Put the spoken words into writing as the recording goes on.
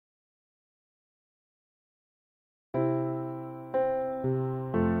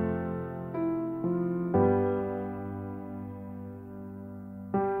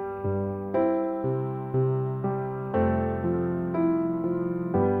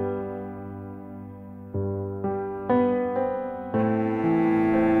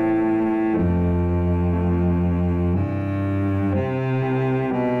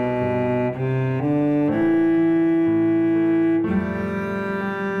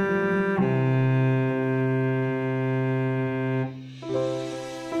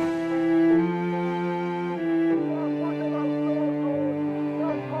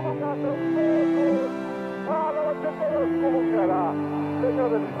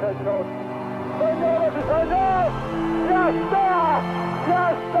Señores y señores, ya está, ya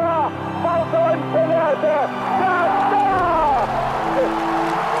está, falta encenete, ya está.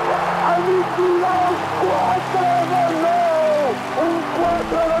 Aniquilados 4 de nou, un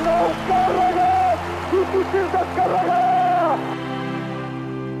 4 de nou, carrega, difícil descarregar.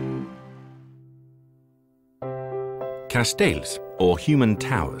 Castells, or human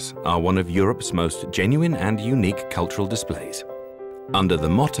towers, are one of Europe's most genuine and unique cultural displays. Under the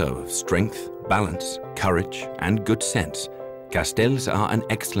motto of strength, balance, courage and good sense, castells are an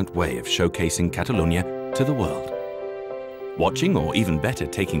excellent way of showcasing Catalonia to the world. Watching, or even better,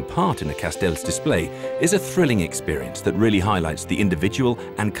 taking part in a castells display is a thrilling experience that really highlights the individual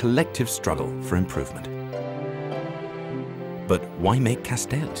and collective struggle for improvement. But why make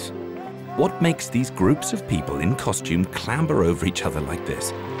castells? What makes these groups of people in costume clamber over each other like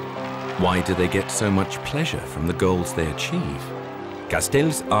this? Why do they get so much pleasure from the goals they achieve?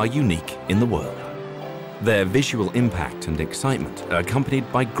 Castells are unique in the world. Their visual impact and excitement are accompanied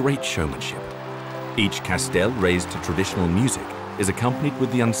by great showmanship. Each castell raised to traditional music is accompanied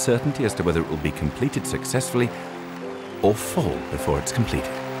with the uncertainty as to whether it will be completed successfully or fall before it's completed.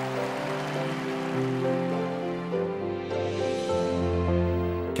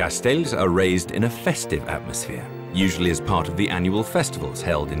 Castells are raised in a festive atmosphere, usually as part of the annual festivals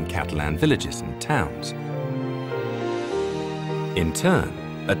held in Catalan villages and towns. In turn,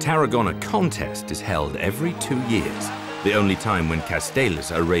 a Tarragona contest is held every 2 years, the only time when castells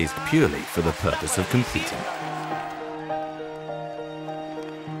are raised purely for the purpose of competing.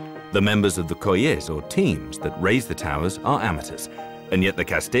 The members of the colles, or teams, that raise the towers are amateurs, and yet the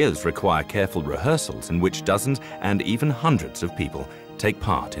castells require careful rehearsals in which dozens and even hundreds of people take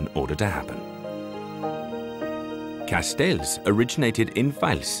part in order to happen. Castells originated in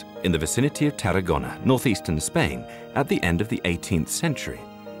Valls, in the vicinity of Tarragona, northeastern Spain, at the end of the 18th century.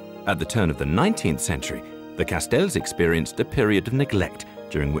 At the turn of the 19th century, the castells experienced a period of neglect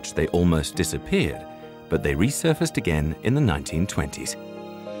during which they almost disappeared, but they resurfaced again in the 1920s.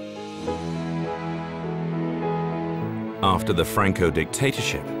 After the Franco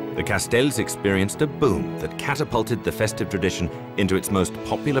dictatorship, the castells experienced a boom that catapulted the festive tradition into its most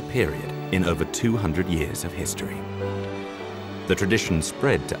popular period in over 200 years of history. The tradition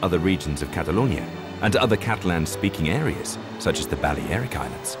spread to other regions of Catalonia and to other Catalan-speaking areas, such as the Balearic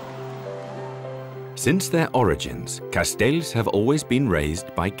Islands. Since their origins, castells have always been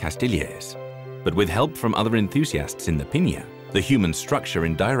raised by castellers, but with help from other enthusiasts in the pinya, the human structure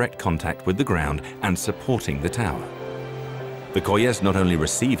in direct contact with the ground and supporting the tower. The colles not only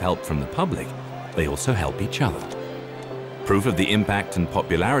receive help from the public, they also help each other. Proof of the impact and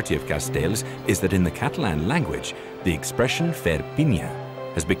popularity of castells is that in the Catalan language, the expression fer pinya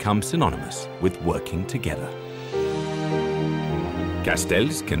has become synonymous with working together.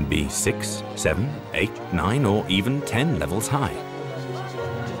 Castells can be 6, 7, 8, 9 or even 10 levels high.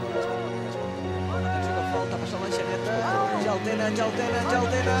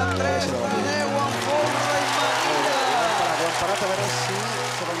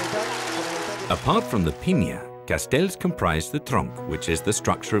 Apart from the pinya, castells comprise the tronc, which is the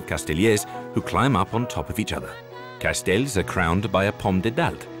structure of castellers who climb up on top of each other. Castells are crowned by a pom de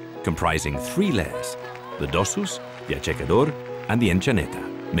dalt, comprising 3 layers, the dossus, the achecador, and the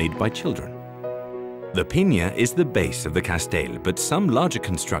enchaneta, made by children. The pinya is the base of the castell, but some larger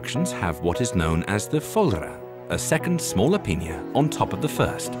constructions have what is known as the folre, a second smaller pinya on top of the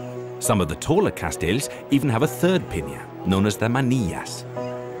first. Some of the taller castells even have a third pinya, known as the manillas.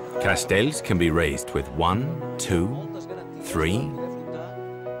 Castells can be raised with 1, 2, 3,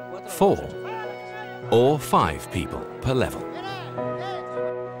 4, or 5 people per level.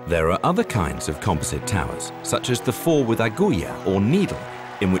 There are other kinds of composite towers, such as the 4 with agulla or needle,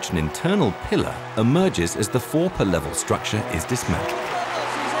 in which an internal pillar emerges as the 4 per level structure is dismantled.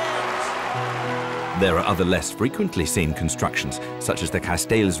 There are other less frequently seen constructions, such as the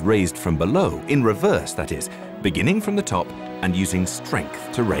castells raised from below, in reverse that is, beginning from the top and using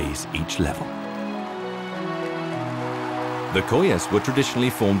strength to raise each level. The colles were traditionally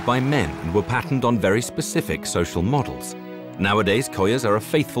formed by men and were patterned on very specific social models. Nowadays, colles are a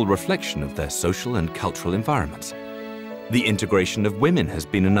faithful reflection of their social and cultural environments. The integration of women has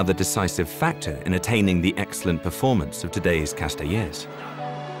been another decisive factor in attaining the excellent performance of today's castellers.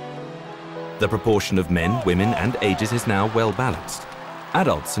 The proportion of men, women and ages is now well balanced.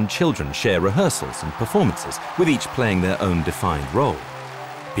 Adults and children share rehearsals and performances, with each playing their own defined role.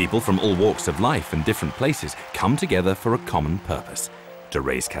 People from all walks of life and different places come together for a common purpose: to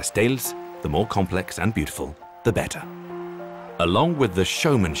raise castells, the more complex and beautiful, the better. Along with the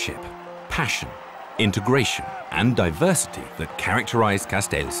showmanship, passion, integration and diversity that characterize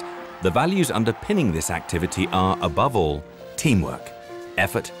Castells, the values underpinning this activity are, above all, teamwork,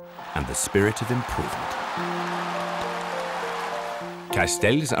 effort, and the spirit of improvement.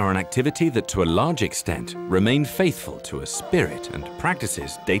 Castells are an activity that, to a large extent, remain faithful to a spirit and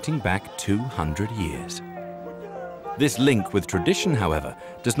practices dating back 200 years. This link with tradition, however,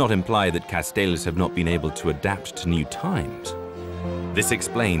 does not imply that Castells have not been able to adapt to new times. This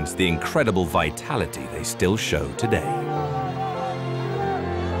explains the incredible vitality they still show today.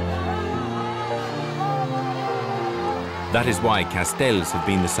 That is why Castells have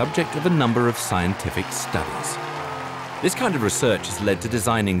been the subject of a number of scientific studies. This kind of research has led to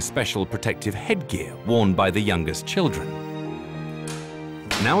designing special protective headgear worn by the youngest children.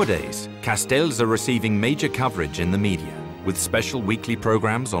 Nowadays, Castells are receiving major coverage in the media, with special weekly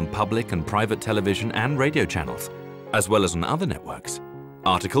programs on public and private television and radio channels, as well as on other networks.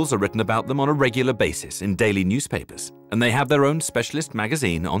 Articles are written about them on a regular basis in daily newspapers, and they have their own specialist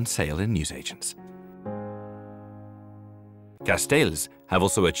magazine on sale in newsagents. Castells have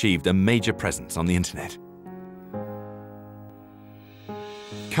also achieved a major presence on the internet.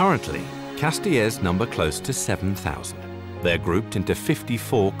 Currently, Castellers number close to 7,000. They're grouped into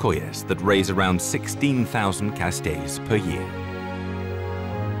 54 colles that raise around 16,000 castells per year.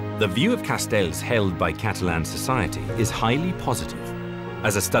 The view of Castells held by Catalan society is highly positive,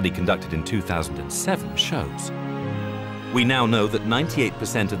 as a study conducted in 2007 shows. We now know that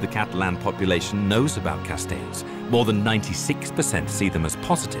 98% of the Catalan population knows about Castells, more than 96% see them as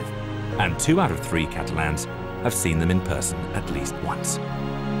positive, and 2 out of 3 Catalans have seen them in person at least once.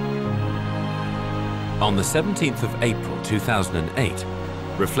 On the 17th of April 2008,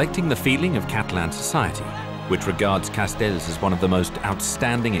 reflecting the feeling of Catalan society, which regards Castells as one of the most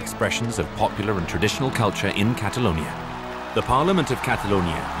outstanding expressions of popular and traditional culture in Catalonia, the Parliament of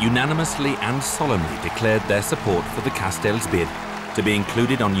Catalonia unanimously and solemnly declared their support for the Castells bid to be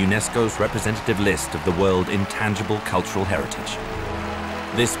included on UNESCO's representative list of the World Intangible Cultural Heritage.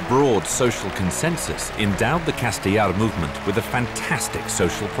 This broad social consensus endowed the Castellar movement with a fantastic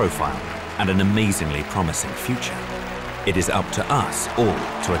social profile and an amazingly promising future. It is up to us all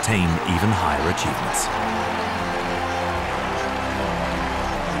to attain even higher achievements.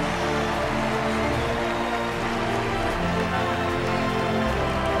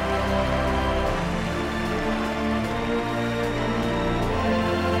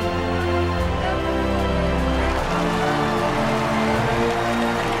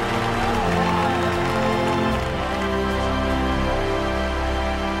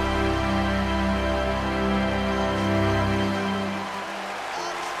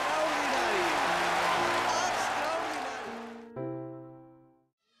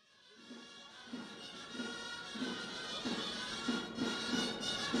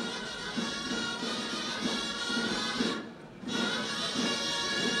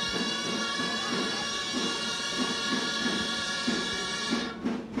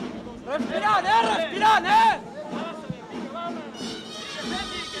 Respirad, eh!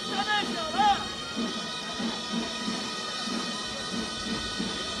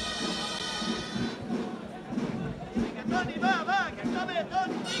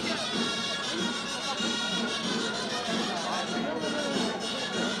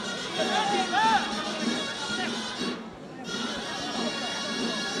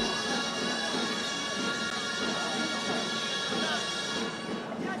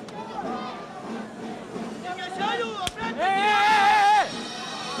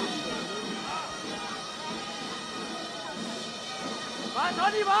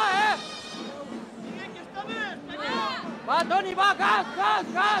 Toni, va, eh! Va, Toni, va, gas, gas,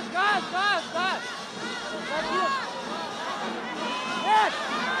 gas, gas, gas, gas! Yes!